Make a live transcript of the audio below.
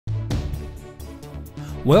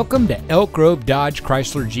Welcome to Elk Grove Dodge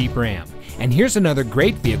Chrysler Jeep Ram, and here's another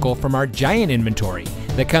great vehicle from our giant inventory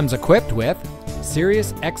that comes equipped with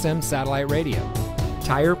Sirius XM satellite radio,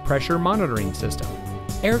 tire pressure monitoring system,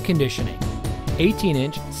 air conditioning,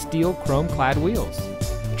 18-inch steel chrome-clad wheels,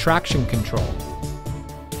 traction control.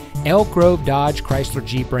 Elk Grove Dodge Chrysler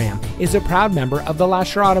Jeep Ram is a proud member of the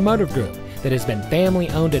Lasher Automotive Group that has been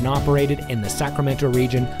family-owned and operated in the Sacramento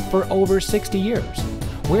region for over 60 years.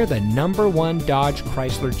 We're the #1 Dodge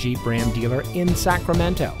Chrysler Jeep Ram dealer in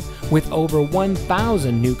Sacramento, with over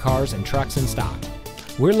 1,000 new cars and trucks in stock.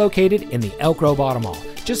 We're located in the Elk Grove Auto Mall,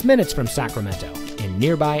 just minutes from Sacramento, in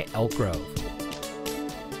nearby Elk Grove.